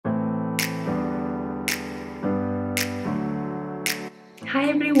Hi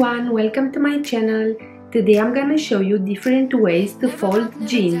everyone, welcome to my channel. Today I'm gonna show you different ways to fold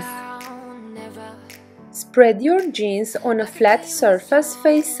jeans. Spread your jeans on a flat surface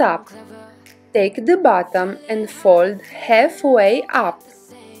face up. Take the bottom and fold halfway up.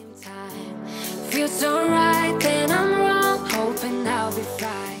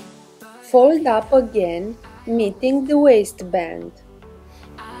 Fold up again, meeting the waistband.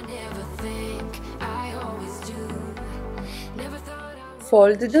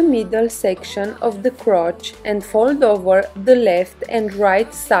 Fold the middle section of the crotch and fold over the left and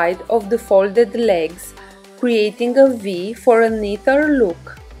right side of the folded legs, creating a V for a neater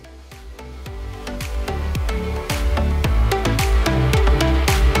look.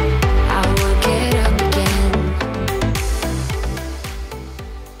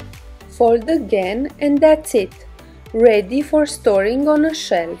 Fold again and that's it, ready for storing on a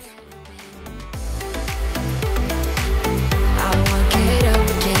shelf.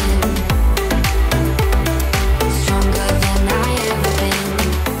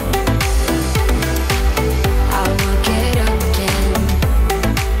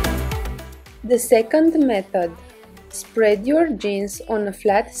 The second method, spread your jeans on a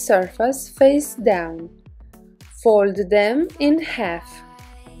flat surface face down. Fold them in half.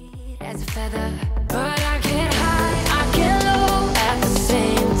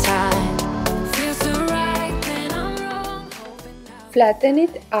 Flatten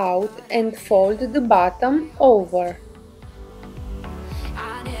it out and fold the bottom over.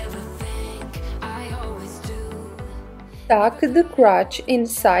 Tuck the crotch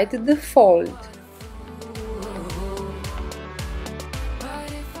inside the fold.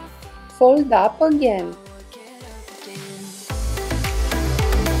 Fold up again.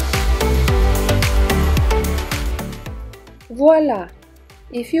 Voila!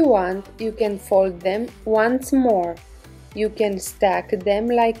 If you want, you can fold them once more. You can stack them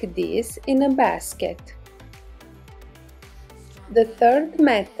like this in a basket. The third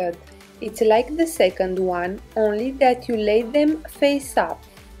method. It's like the second one, only that you lay them face up.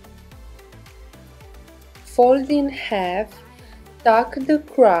 Fold in half, tuck the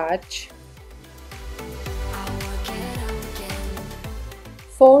crotch,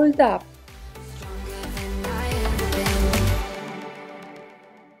 fold up.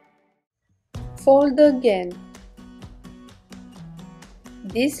 Fold again.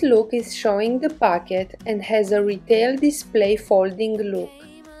 This look is showing the pocket and has a retail display folding look.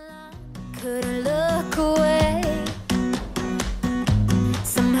 Couldn't look away.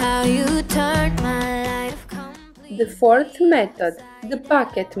 Somehow you turned my life completely. The fourth method, the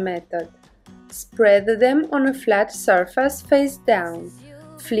pocket method. Spread them on a flat surface face down.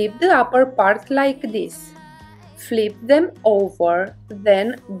 Flip the upper part like this. Flip them over,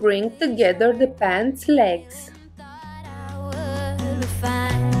 then bring together the pants legs.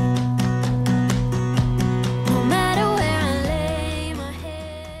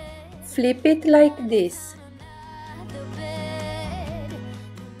 Flip it like this.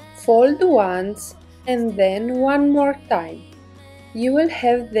 Fold once and then one more time. You will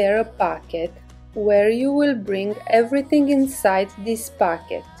have there a pocket where you will bring everything inside this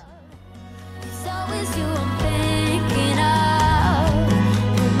pocket.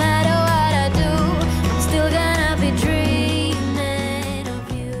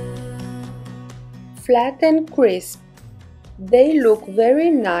 Flat and crisp. They look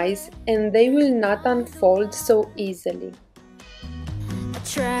very nice and they will not unfold so easily. I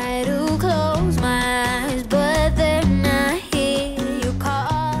try to close my eyes, but they're not here. You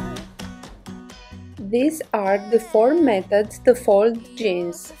call. These are the 4 methods to fold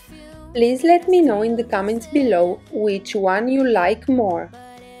jeans. Please let me know in the comments below which one you like more.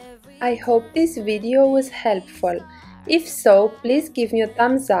 I hope this video was helpful. If so, please give me a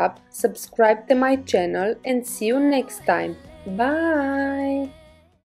thumbs up, subscribe to my channel and see you next time. Bye!